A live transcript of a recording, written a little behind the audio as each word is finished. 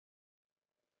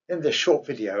In this short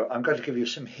video, I'm going to give you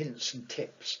some hints and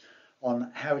tips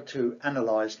on how to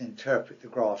analyse and interpret the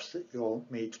graphs that you'll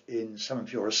meet in some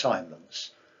of your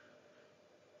assignments.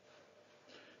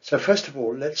 So first of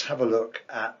all, let's have a look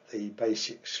at the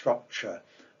basic structure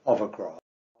of a graph.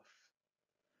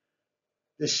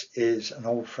 This is an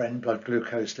old friend, blood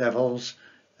glucose levels.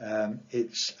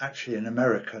 It's actually an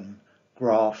American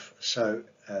graph, so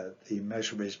the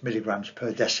measure is milligrams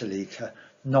per decilitre,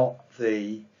 not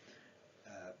the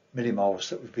millimoles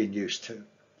that we've been used to.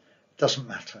 It doesn't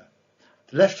matter.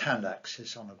 The left-hand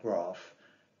axis on a graph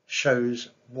shows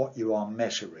what you are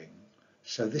measuring.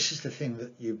 So this is the thing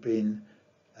that you've been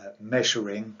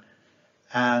measuring,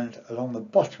 and along the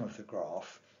bottom of the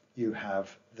graph you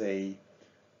have the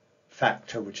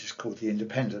factor which is called the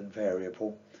independent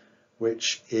variable,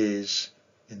 which is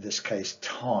in this case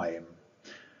time.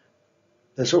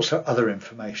 There's also other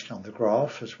information on the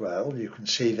graph as well. You can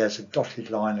see there's a dotted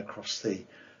line across the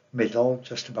middle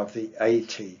just above the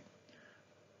 80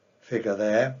 figure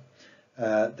there.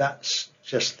 That's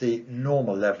just the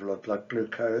normal level of blood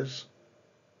glucose.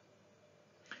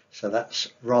 So that's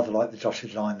rather like the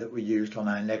dotted line that we used on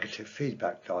our negative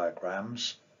feedback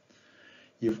diagrams.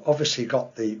 You've obviously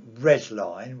got the red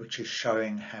line, which is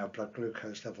showing how blood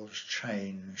glucose levels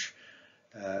change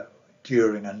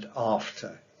during and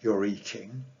after your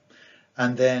eating.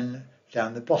 And then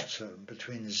down the bottom,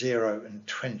 between 0 and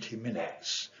 20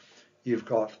 minutes, you've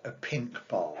got a pink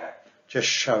bar just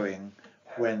showing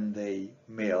when the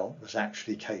meal was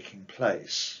actually taking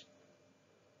place.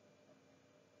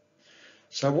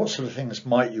 So what sort of things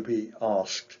might you be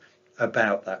asked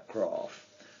about that graph?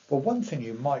 Well, one thing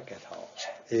you might get asked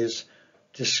is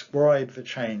describe the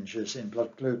changes in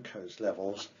blood glucose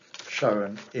levels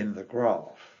shown in the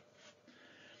graph.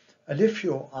 And if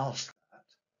you're asked that,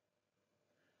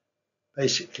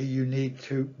 basically you need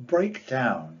to break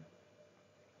down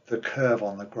the curve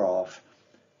on the graph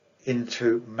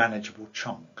into manageable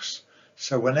chunks.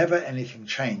 So whenever anything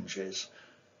changes,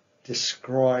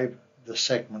 describe the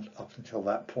segment up until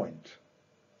that point.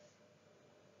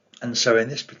 And so in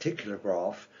this particular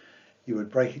graph, you would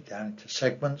break it down into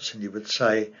segments, and you would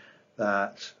say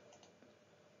that,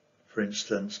 for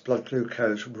instance, blood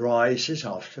glucose rises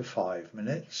after 5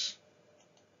 minutes.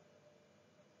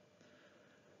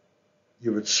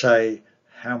 You would say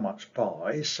how much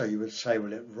by, so you would say,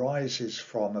 well, it rises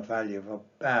from a value of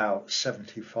about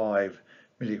 75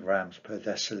 milligrams per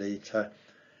decilitre,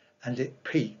 and it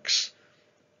peaks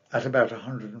at about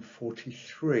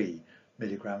 143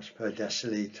 milligrams per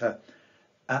decilitre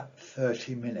at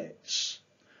 30 minutes.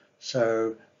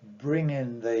 So bring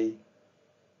in the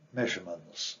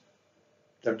measurements.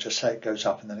 Don't just say it goes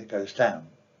up and then it goes down.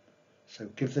 So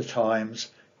give the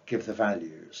times, give the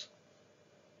values.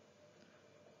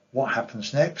 What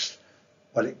happens next?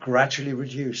 Well, it gradually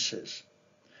reduces,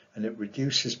 and it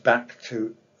reduces back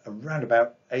to around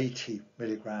about 80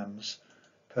 milligrams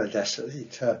per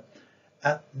decilitre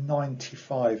at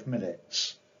 95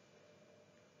 minutes.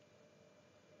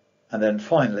 And then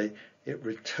finally, it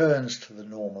returns to the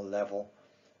normal level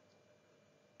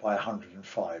by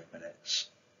 105 minutes.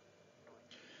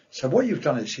 So what you've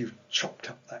done is you've chopped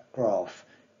up that graph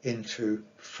into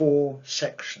 4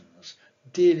 sections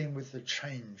dealing with the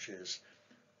changes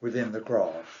within the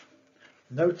graph.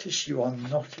 Notice you are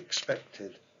not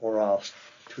expected or asked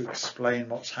to explain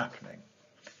what's happening.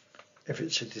 If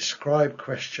it's a describe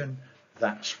question,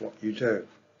 that's what you do.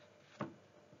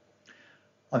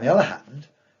 On the other hand,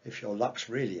 if your luck's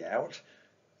really out,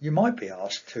 you might be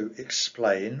asked to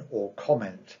explain or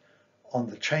comment on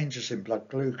the changes in blood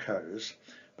glucose,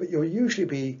 but you'll usually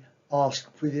be asked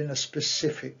within a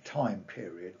specific time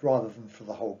period rather than for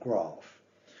the whole graph.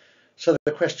 So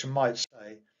the question might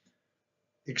say,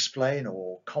 explain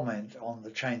or comment on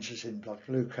the changes in blood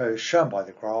glucose shown by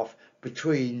the graph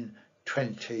between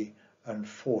 20 and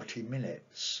 40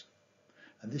 minutes.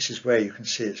 And this is where you can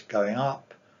see it's going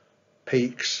up,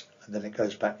 peaks, and then it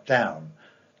goes back down.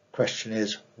 Question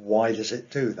is, why does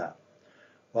it do that?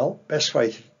 Well, best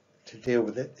way to deal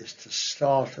with it is to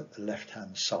start at the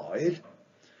left-hand side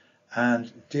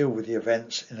and deal with the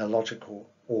events in a logical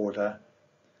order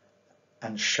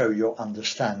and show your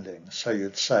understanding. So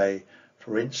you'd say,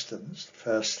 for instance, the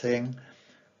first thing,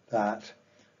 that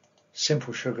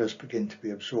simple sugars begin to be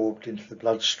absorbed into the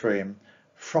bloodstream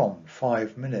from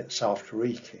 5 minutes after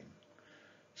eating.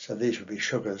 So these would be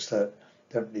sugars that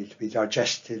don't need to be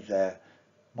digested, they're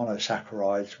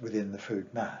monosaccharides within the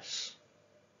food mass.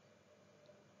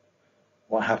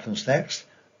 What happens next?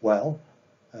 Well,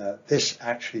 this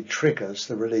actually triggers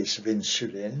the release of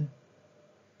insulin.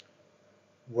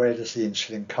 Where does the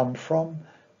insulin come from?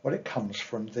 Well, it comes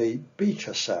from the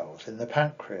beta cells in the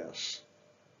pancreas.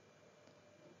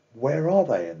 Where are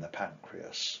they in the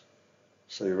pancreas?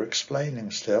 So you're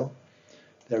explaining still.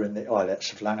 They're in the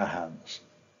islets of Langerhans.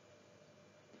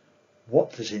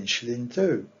 What does insulin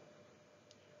do?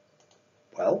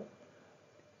 Well,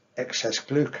 excess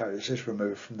glucose is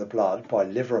removed from the blood by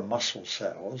liver and muscle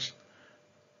cells,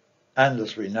 and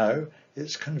as we know,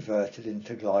 it's converted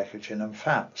into glycogen and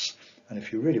fats. And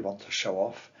if you really want to show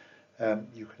off,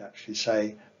 you could actually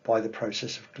say by the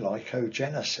process of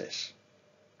glycogenesis.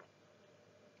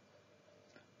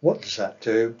 What does that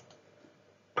do?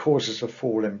 Causes a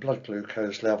fall in blood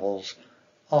glucose levels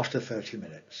after 30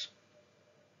 minutes.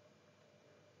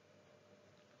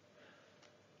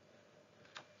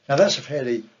 Now that's a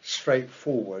fairly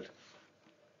straightforward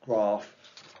graph,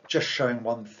 just showing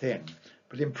one thing,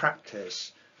 but in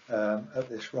practice, at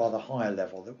this rather higher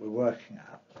level that we're working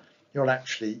at, you'll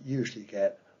actually usually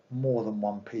get more than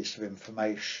one piece of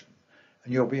information,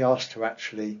 and you'll be asked to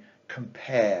actually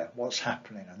compare what's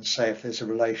happening and say if there's a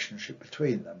relationship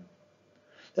between them.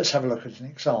 Let's have a look at an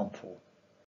example.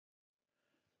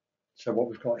 So what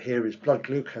we've got here is blood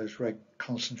glucose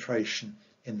concentration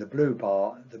in the blue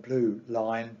bar, the blue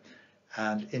line,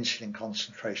 and insulin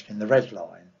concentration in the red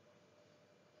line.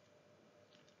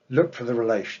 Look for the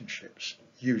relationships.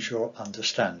 Use your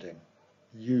understanding.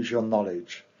 Use your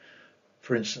knowledge.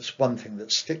 For instance, one thing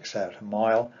that sticks out a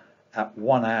mile at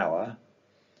 1 hour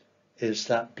is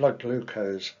that blood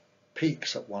glucose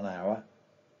peaks at 1 hour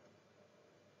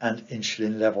and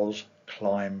insulin levels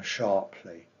climb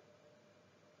sharply.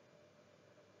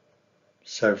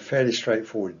 So fairly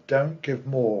straightforward. Don't give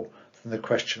more than the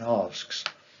question asks.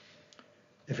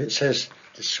 If it says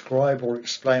describe or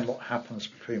explain what happens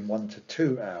between 1 to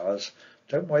 2 hours,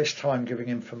 don't waste time giving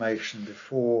information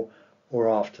before or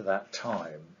after that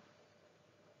time.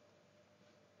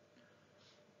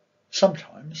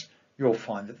 Sometimes you'll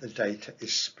find that the data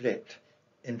is split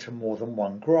into more than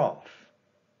one graph,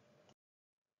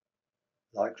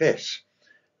 like this,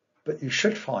 but you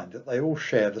should find that they all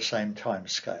share the same time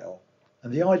scale,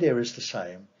 and the idea is the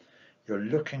same. You're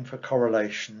looking for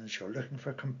correlations, you're looking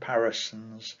for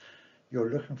comparisons, you're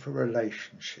looking for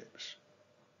relationships.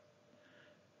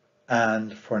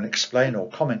 And for an explain or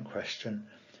comment question,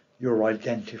 you're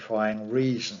identifying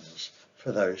reasons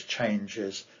for those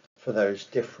changes, for those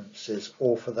differences,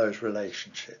 or for those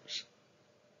relationships.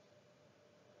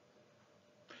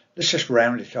 Let's just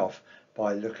round it off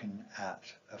by looking at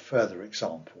a further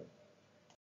example.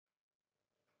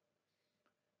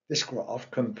 This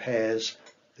graph compares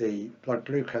the blood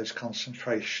glucose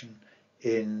concentration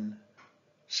in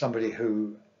somebody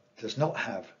who does not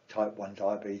have type 1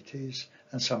 diabetes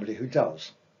and somebody who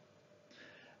does.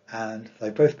 And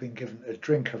they've both been given a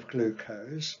drink of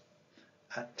glucose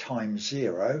at time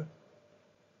 0.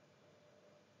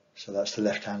 So that's the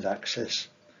left-hand axis.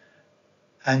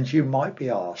 And you might be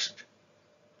asked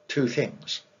two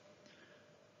things.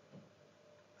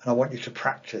 And I want you to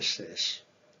practice this.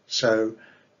 So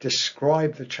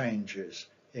describe the changes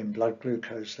in blood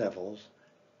glucose levels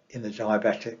in the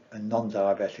diabetic and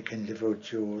non-diabetic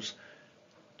individuals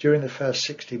during the first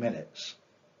 60 minutes.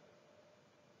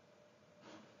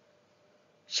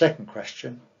 Second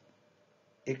question,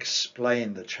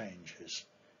 explain the changes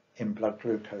in blood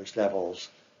glucose levels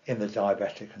in the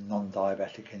diabetic and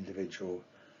non-diabetic individual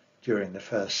during the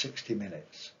first 60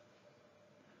 minutes.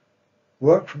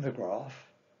 Work from the graph.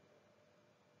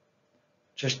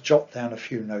 Just jot down a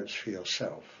few notes for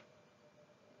yourself.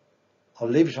 I'll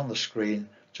leave it on the screen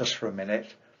just for a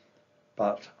minute,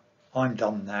 but I'm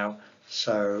done now,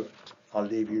 so I'll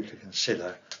leave you to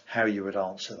consider how you would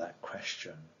answer that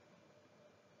question.